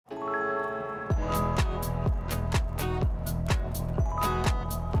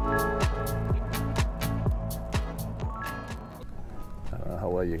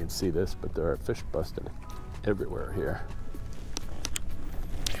well you can see this, but there are fish busted everywhere here.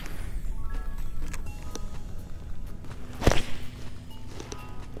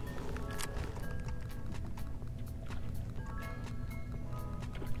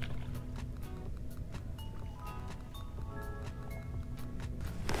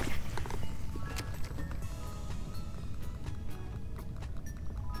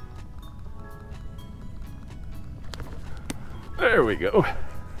 There we go.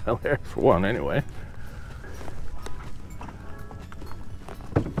 Well, there's one anyway.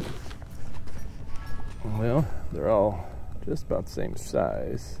 Well, they're all just about the same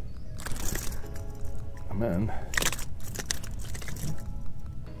size. Come on.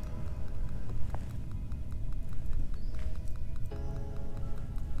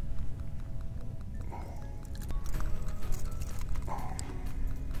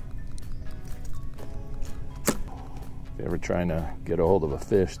 If you're ever trying to get a hold of a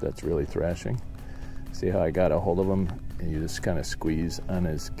fish that's really thrashing, see how I got a hold of him, and you just kind of squeeze on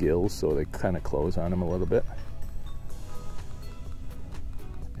his gills so they kind of close on him a little bit,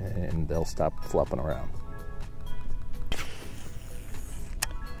 and they'll stop flopping around.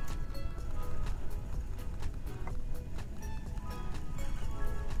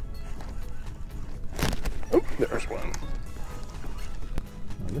 Oh, there's one.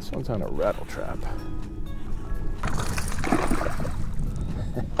 Now, this one's on a rattle trap.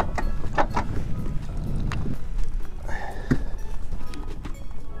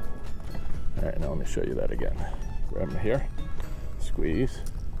 Alright, now let me show you that again. Grab him here, squeeze,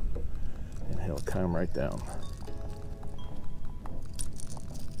 and he'll come right down.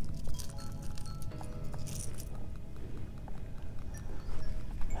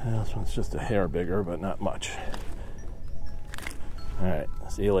 This one's just a hair bigger, but not much. Alright,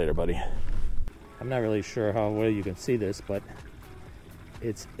 see you later, buddy. I'm not really sure how well you can see this, but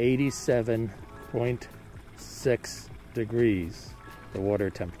it's 87.6 degrees, the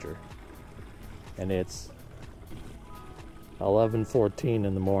water temperature. And it's 11:14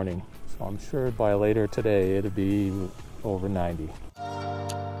 in the morning. So I'm sure by later today it'll be over 90.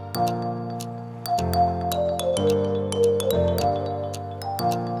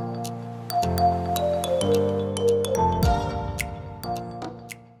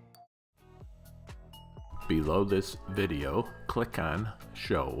 Below this video, click on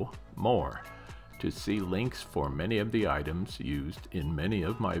Show More to see links for many of the items used in many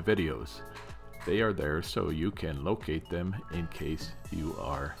of my videos. They are there so you can locate them in case you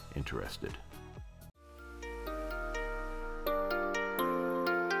are interested.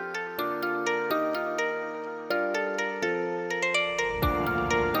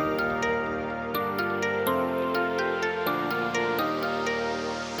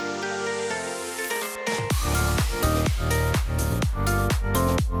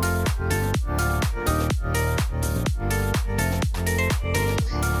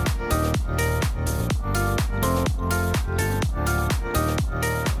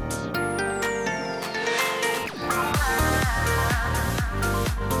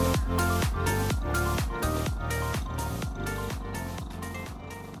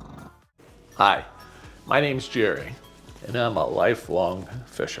 Hi, my name's Gerry, and I'm a lifelong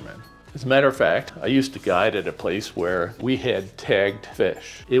fisherman. As a matter of fact, I used to guide at a place where we had tagged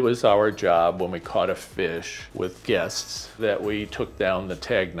fish. It was our job when we caught a fish with guests that we took down the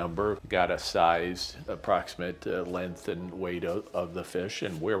tag number, got a size, approximate length and weight of the fish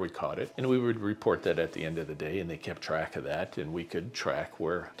and where we caught it. And we would report that at the end of the day, and they kept track of that, and we could track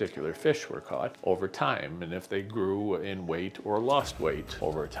where particular fish were caught over time and if they grew in weight or lost weight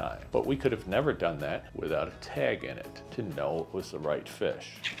over time. But we could have never done that without a tag in it to know it was the right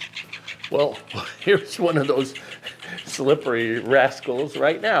fish. Well, here's one of those slippery rascals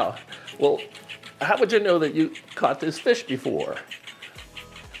right now. Well, how would you know that you caught this fish before?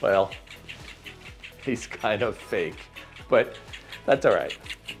 Well, he's kind of fake, but that's all right.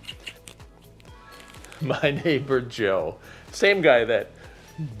 My neighbor Joe, same guy that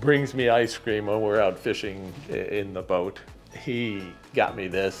brings me ice cream when we're out fishing in the boat, he got me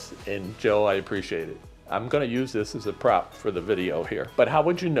this, and Joe, I appreciate it. I'm going to use this as a prop for the video here. But how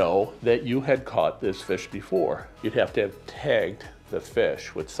would you know that you had caught this fish before? You'd have to have tagged the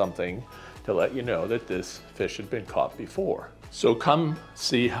fish with something to let you know that this fish had been caught before. So come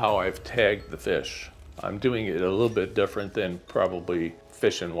see how I've tagged the fish. I'm doing it a little bit different than probably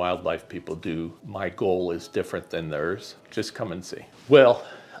fish and wildlife people do. My goal is different than theirs. Just come and see. Well,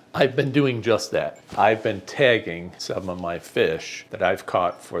 I've been doing just that. I've been tagging some of my fish that I've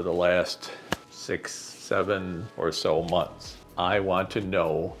caught for the last 6, 7 or so months. I want to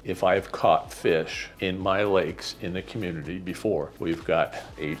know if I've caught fish in my lakes in the community before. We've got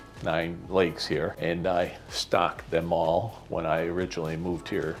 8, 9 lakes here, and I stocked them all when I originally moved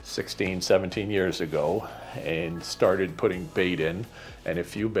here 16, 17 years ago and started putting bait in and a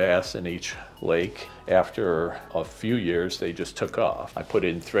few bass in each lake. After a few years, they just took off. I put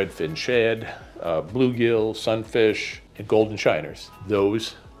in threadfin shad, bluegill, sunfish, and golden shiners.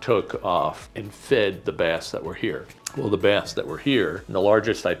 Those took off and fed the bass that were here. Well, the bass that were here, the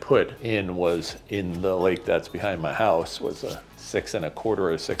largest I put in was in the lake that's behind my house, was a 6 1/4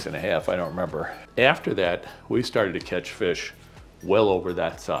 or 6 1/2, I don't remember. After that, we started to catch fish well over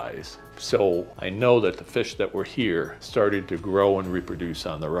that size. So I know that the fish that were here started to grow and reproduce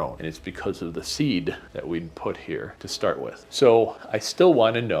on their own. And it's because of the seed that we'd put here to start with. So I still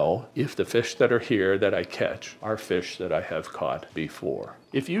want to know if the fish that are here that I catch are fish that I have caught before.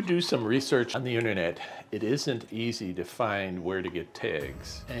 If you do some research on the internet, it isn't easy to find where to get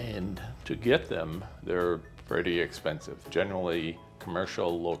tags. And to get them, they're pretty expensive. Generally,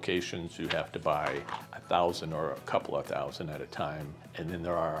 commercial locations, you have to buy 1,000 or a couple of thousand at a time. And then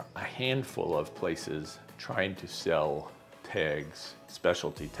there are a handful of places trying to sell tags,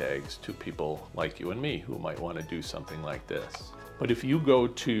 specialty tags, to people like you and me who might want to do something like this. But if you go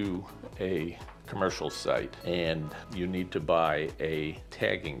to a commercial site and you need to buy a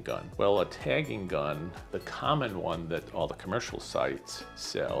tagging gun, well, a tagging gun, the common one that all the commercial sites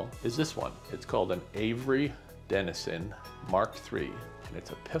sell is this one. It's called an Avery Dennison Mark III, and it's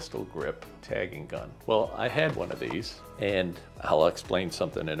a pistol grip tagging gun. Well, I had one of these, and I'll explain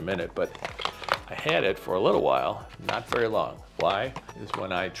something in a minute, but I had it for a little while, not very long. Why? Is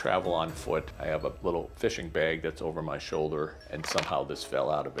when I travel on foot, I have a little fishing bag that's over my shoulder, and somehow this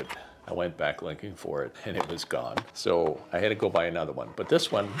fell out of it. I went back looking for it, and it was gone. So I had to go buy another one. But this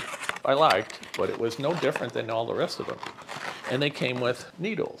one I liked, but it was no different than all the rest of them. And they came with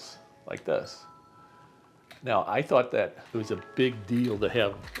needles, like this. Now, I thought that it was a big deal to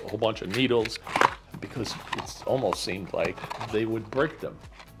have a whole bunch of needles because it almost seemed like they would break them.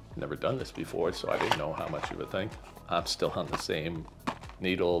 Never done this before, so I didn't know how much you would think. I'm still on the same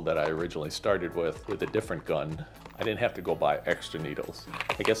needle that I originally started with a different gun. I didn't have to go buy extra needles.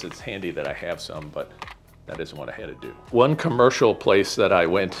 I guess it's handy that I have some, but that isn't what I had to do. One commercial place that I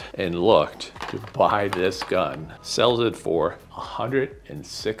went and looked to buy this gun sells it for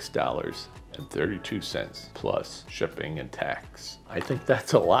 $106.32 plus shipping and tax. I think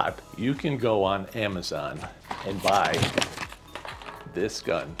that's a lot. You can go on Amazon and buy this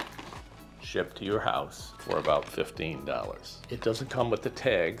gun shipped to your house for about $15. It doesn't come with the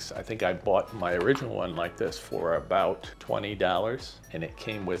tags. I think I bought my original one like this for about $20, and it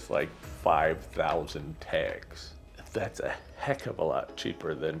came with like 5,000 tags. That's a heck of a lot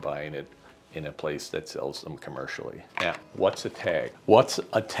cheaper than buying it in a place that sells them commercially. Now, what's a tag? What's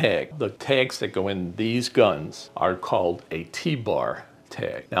a tag? The tags that go in these guns are called a T-bar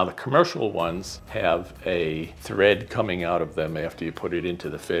tag. Now, the commercial ones have a thread coming out of them after you put it into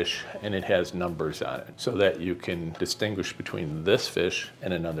the fish, and it has numbers on it so that you can distinguish between this fish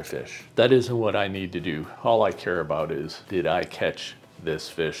and another fish. That isn't what I need to do. All I care about is, did I catch this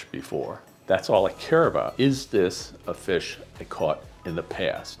fish before? That's all I care about. Is this a fish I caught in the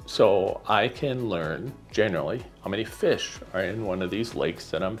past? So I can learn generally how many fish are in one of these lakes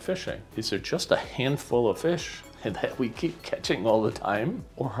that I'm fishing. Is there just a handful of fish and that we keep catching all the time?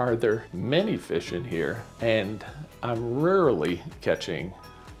 Or are there many fish in here and I'm rarely catching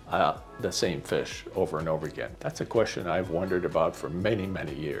the same fish over and over again? That's a question I've wondered about for many,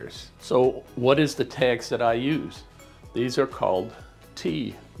 many years. So what is the tags that I use? These are called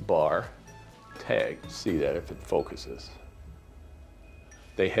T-bar tags. See that if it focuses.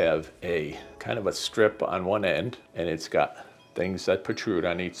 They have a kind of a strip on one end, and it's got things that protrude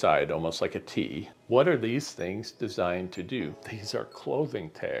on each side, almost like a T. What are these things designed to do? These are clothing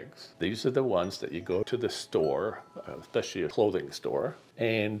tags. These are the ones that you go to the store, especially a clothing store,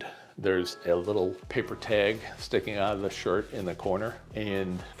 and there's a little paper tag sticking out of the shirt in the corner,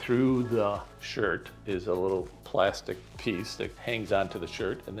 and through the shirt is a little plastic piece that hangs onto the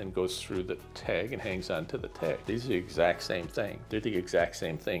shirt and then goes through the tag and hangs onto the tag. These are the exact same thing. They're the exact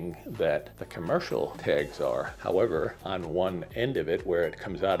same thing that the commercial tags are. However, on one end of it, where it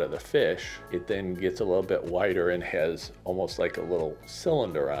comes out of the fish, it then gets a little bit wider and has almost like a little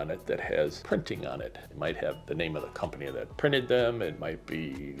cylinder on it that has printing on it. It might have the name of the company that printed them. It might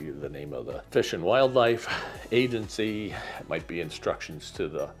be the name of the Fish and Wildlife Agency. It might be instructions to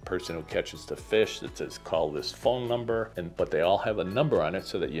the person who catches the fish that says call this phone number, but they all have a number on it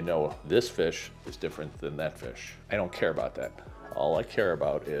so that you know this fish is different than that fish. I don't care about that. All I care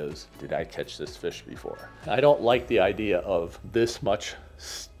about is, did I catch this fish before? I don't like the idea of this much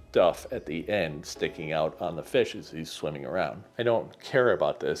stuff at the end sticking out on the fish as he's swimming around. I don't care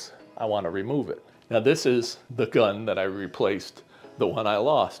about this. I want to remove it. Now this is the gun that I replaced the one I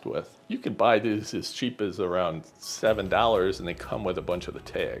lost with. You can buy these as cheap as around $7 and they come with a bunch of the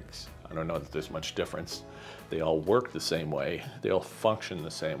tags. I don't know if there's much difference. They all work the same way. They all function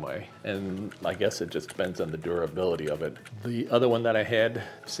the same way. And I guess it just depends on the durability of it. The other one that I had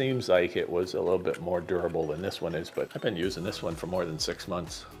seems like it was a little bit more durable than this one is, but I've been using this one for more than 6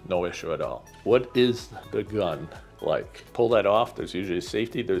 months. No issue at all. What is the gun like? Pull that off, there's usually a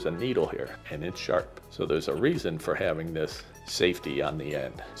safety, there's a needle here, and it's sharp. So there's a reason for having this safety on the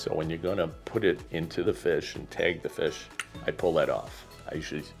end. So when you're gonna put it into the fish and tag the fish, I pull that off. I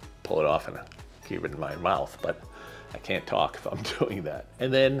usually pull it off and keep it in my mouth, but I can't talk if I'm doing that.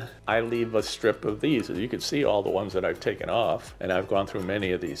 And then I leave a strip of these. You can see all the ones that I've taken off, and I've gone through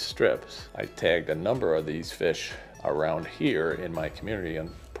many of these strips. I tagged a number of these fish around here in my community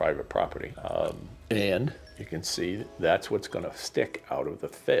on private property. And you can see that's what's gonna stick out of the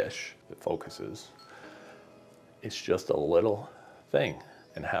fish that focuses. It's just a little thing.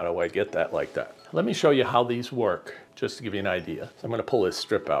 And how do I get that like that? Let me show you how these work, just to give you an idea. So I'm gonna pull this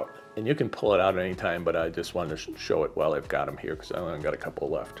strip out. And you can pull it out at any time, but I just wanted to show it while I've got them here because I only got a couple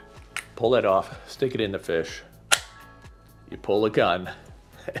left. Pull that off, stick it in the fish. You pull the gun,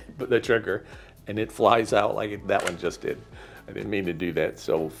 the trigger, and it flies out like that one just did. I didn't mean to do that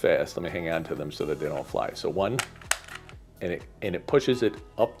so fast. Let me hang on to them so that they don't fly. So one, and it pushes it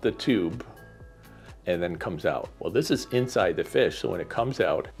up the tube and then comes out. Well, this is inside the fish, so when it comes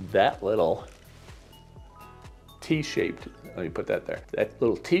out, that little T-shaped, let me put that there. That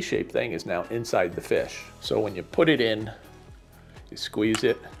little T-shaped thing is now inside the fish. So when you put it in, you squeeze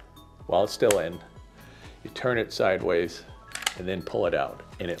it while it's still in, you turn it sideways, and then pull it out,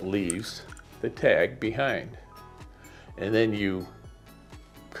 and it leaves the tag behind. And then you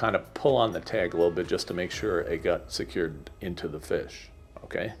kind of pull on the tag a little bit just to make sure it got secured into the fish,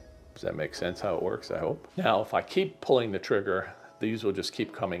 okay? Does that make sense how it works, I hope? Now, if I keep pulling the trigger, these will just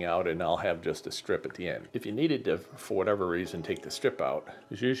keep coming out and I'll have just a strip at the end. If you needed to, for whatever reason, take the strip out,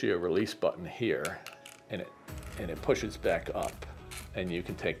 there's usually a release button here and it pushes back up and you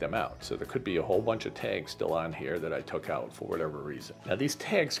can take them out. So there could be a whole bunch of tags still on here that I took out for whatever reason. Now these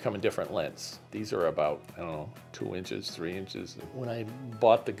tags come in different lengths. These are about, I don't know, 2 inches, 3 inches. When I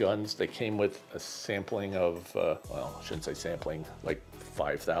bought the guns, they came with a sampling of, well, I shouldn't say sampling, like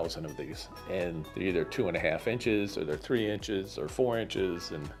 5,000 of these. And they're either 2.5 inches or they're 3 inches or 4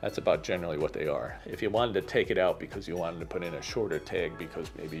 inches. And that's about generally what they are. If you wanted to take it out because you wanted to put in a shorter tag because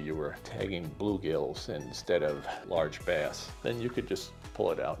maybe you were tagging bluegills instead of large bass, then you could just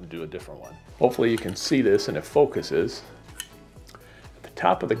pull it out and do a different one. Hopefully you can see this and it focuses. At the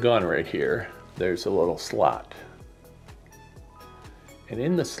top of the gun right here, there's a little slot. And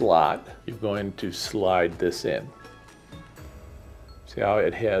in the slot, you're going to slide this in. See how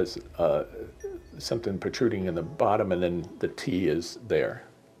it has something protruding in the bottom and then the T is there,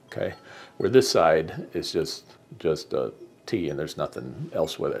 okay? Where this side is just a T and there's nothing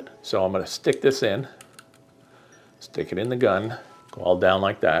else with it. So I'm gonna stick this in, stick it in the gun, go all down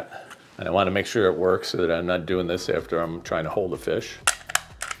like that. And I wanna make sure it works so that I'm not doing this after I'm trying to hold the fish.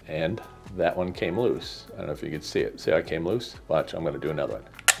 And that one came loose. I don't know if you can see it. See how it came loose? Watch, I'm gonna do another one.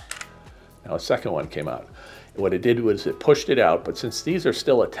 Now a second one came out. What it did was it pushed it out, but since these are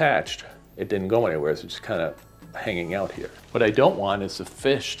still attached, it didn't go anywhere, so it's just kind of hanging out here. What I don't want is the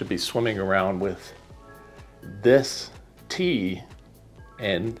fish to be swimming around with this T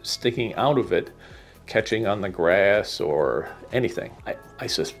and sticking out of it, catching on the grass or anything. I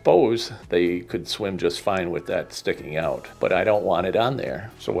suppose they could swim just fine with that sticking out, but I don't want it on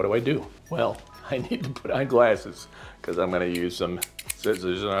there. So what do? Well, I need to put on glasses because I'm going to use some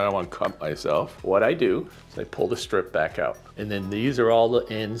scissors and I don't want to cut myself. What I do is I pull the strip back out. And then these are all the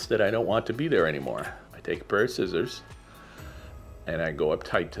ends that I don't want to be there anymore. I take a pair of scissors and I go up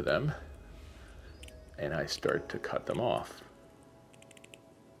tight to them and I start to cut them off.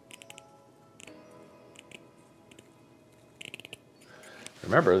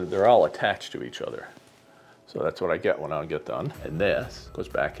 Remember, they're all attached to each other. So that's what I get when I get done. And this goes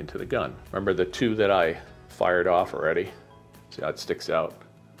back into the gun. Remember the two that I fired off already? See how it sticks out?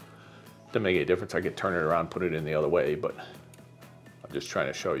 Doesn't make any difference. I could turn it around, put it in the other way, but I'm just trying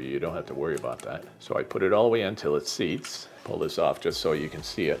to show you, you don't have to worry about that. So I put it all the way in until it seats. Pull this off just so you can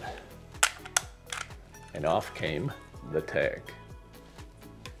see it. And off came the tag.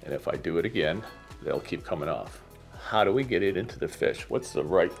 And if I do it again, they'll keep coming off. how do we get it into the fish? What's the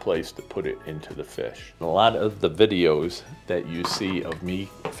right place to put it into the fish? A lot of the videos that you see of me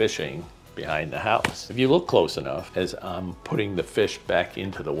fishing behind the house, if you look close enough, as I'm putting the fish back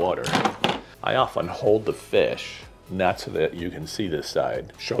into the water, I often hold the fish, not so that you can see this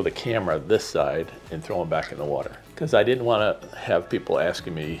side, show the camera this side, and throw them back in the water. Because I didn't want to have people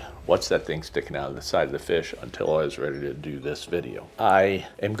asking me, what's that thing sticking out of the side of the fish, until I was ready to do this video. I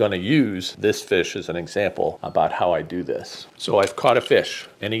am going to use this fish as an example about how I do this. So I've caught a fish,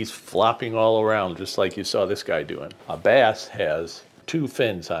 and he's flopping all around just like you saw this guy doing. A bass has two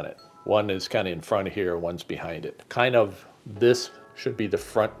fins on it. One is kind of in front of here, one's behind it. Kind of this should be the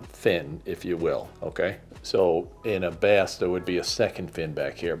front fin, if you will, okay? So in a bass, there would be a second fin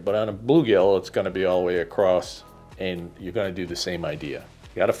back here, but on a bluegill, it's gonna be all the way across, and you're gonna do the same idea.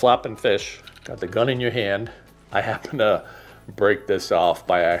 You got a flopping fish, got the gun in your hand. I happen to break this off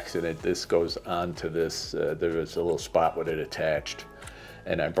by accident. This goes onto this, there was a little spot with it attached,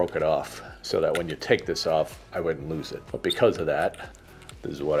 and I broke it off so that when you take this off, I wouldn't lose it. But because of that,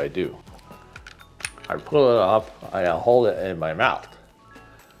 this is what I do. I pull it off, I hold it in my mouth.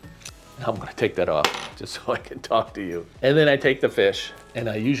 Now I'm gonna take that off just so I can talk to you. And then I take the fish and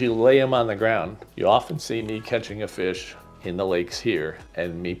I usually lay him on the ground. You often see me catching a fish in the lakes here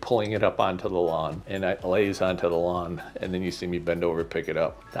and me pulling it up onto the lawn, and it lays onto the lawn, and then you see me bend over, pick it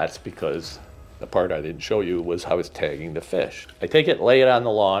up. That's because the part I didn't show you was how I was tagging the fish. I take it, lay it on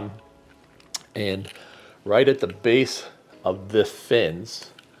the lawn, and right at the base of the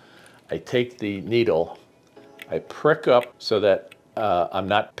fins, I take the needle, I prick up so that I'm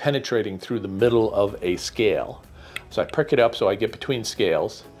not penetrating through the middle of a scale. So I prick it up so I get between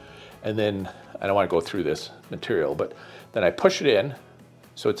scales, and then I don't want to go through this material, but then I push it in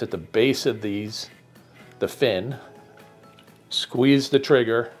so it's at the base of the fin, squeeze the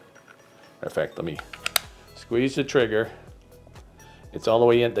trigger. In fact, let me squeeze the trigger. It's all the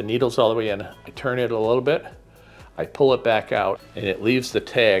way in, the needle's all the way in. I turn it a little bit, I pull it back out, and it leaves the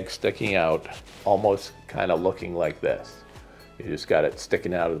tag sticking out, almost kind of looking like this. You just got it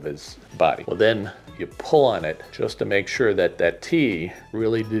sticking out of his body. Well, then you pull on it just to make sure that that T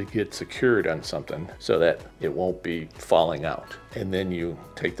really did get secured on something so that it won't be falling out. And then you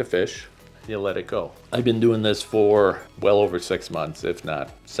take the fish, you let it go. I've been doing this for well over 6 months, if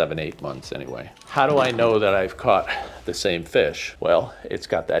not 7, 8 months anyway. How do I know that I've caught the same fish? Well, it's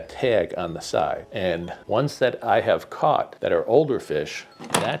got that tag on the side. And ones that I have caught that are older fish,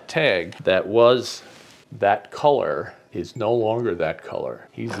 that tag that was that color is no longer that color.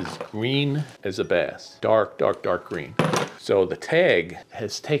 He's as green as a bass. Dark, dark, dark green. So the tag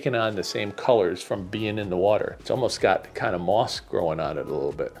has taken on the same colors from being in the water. It's almost got kind of moss growing on it a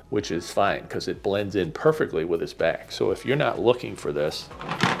little bit, which is fine because it blends in perfectly with his back. So if you're not looking for this,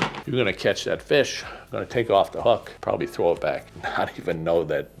 you're gonna catch that fish, gonna take off the hook, probably throw it back, not even know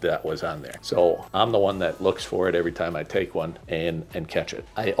that that was on there. So I'm the one that looks for it every time I take one and catch it.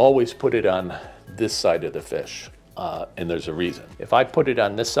 I always put it on this side of the fish. And there's a reason. If I put it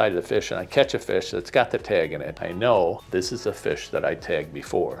on this side of the fish and I catch a fish that's got the tag in it, I know this is a fish that I tagged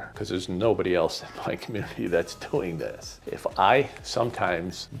before, because there's nobody else in my community that's doing this. If I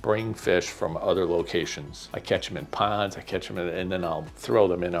sometimes bring fish from other locations, I catch them in ponds, I catch them in, and then I'll throw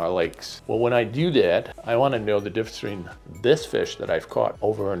them in our lakes. Well, when I do that, I want to know the difference between this fish that I've caught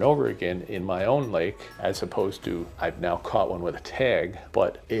over and over again in my own lake, as opposed to I've now caught one with a tag,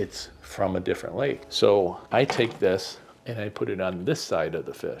 but it's from a different lake. So I take this and I put it on this side of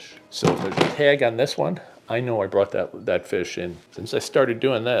the fish. So if there's a tag on this one, I know I brought that fish in. Since I started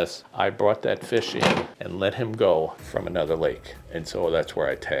doing this, I brought that fish in and let him go from another lake. And so that's where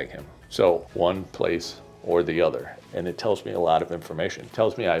I tag him. So one place or the other. And it tells me a lot of information. It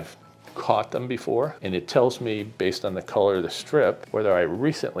tells me I've caught them before, and it tells me based on the color of the strip whether I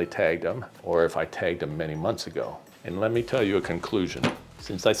recently tagged them or if I tagged them many months ago. And let me tell you a conclusion.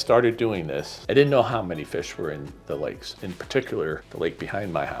 Since I started doing this, I didn't know how many fish were in the lakes, in particular the lake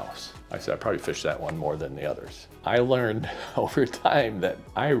behind my house. I said I probably fished that one more than the others. I learned over time that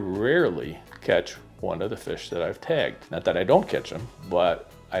I rarely catch one of the fish that I've tagged. Not that I don't catch them,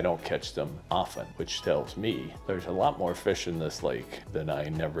 but I don't catch them often, which tells me there's a lot more fish in this lake than I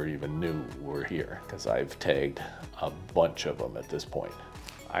never even knew were here, because I've tagged a bunch of them at this point.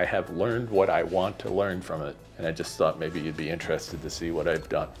 I have learned what I want to learn from it, and I just thought maybe you'd be interested to see what I've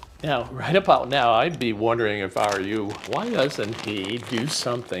done. Now, right about now, I'd be wondering, if I were you, why doesn't he do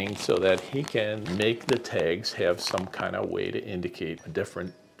something so that he can make the tags have some kind of way to indicate a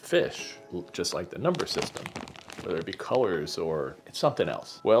different fish, just like the number system, whether it be colors or it's something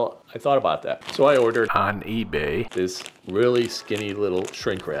else? Well, I thought about that. So I ordered on eBay this really skinny little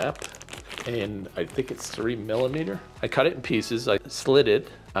shrink wrap. and I think it's 3mm. I cut it in pieces. I slid it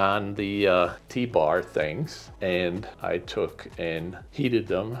on the T-bar things, and I took and heated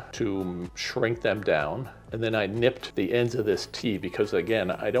them to shrink them down. And then I nipped the ends of this T because, again,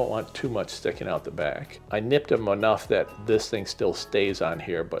 I don't want too much sticking out the back. I nipped them enough that this thing still stays on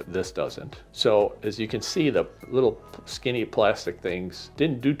here, but this doesn't. So as you can see, the little skinny plastic things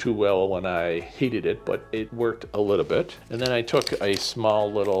didn't do too well when I heated it, but it worked a little bit. And then I took a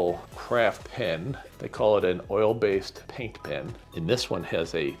small little craft pen. They call it an oil-based paint pen. And this one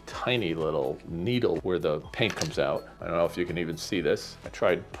has a tiny little needle where the paint comes out. I don't know if you can even see this. I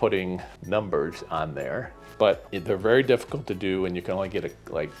tried putting numbers on there, but they're very difficult to do, and you can only get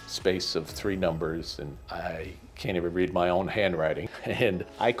a space of 3 numbers, and I can't even read my own handwriting. And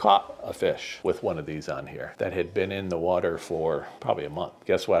I caught a fish with one of these on here that had been in the water for probably a month.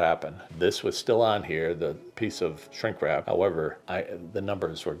 Guess what happened? This was still on here, the piece of shrink wrap. However, the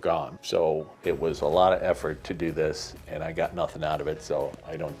numbers were gone. So it was a lot of effort to do this, and I got nothing out of it, so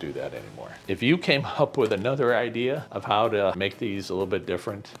I don't do that anymore. If you came up with another idea of how to make these a little bit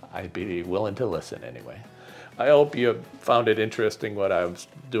different, I'd be willing to listen anyway. I hope you found it interesting what I was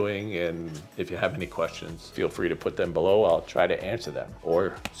doing, and if you have any questions, feel free to put them below. I'll try to answer them,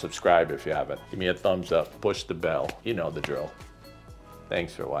 or subscribe if you haven't. Give me a thumbs up, push the bell, you know the drill.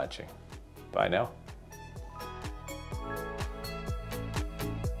 Thanks for watching. Bye now.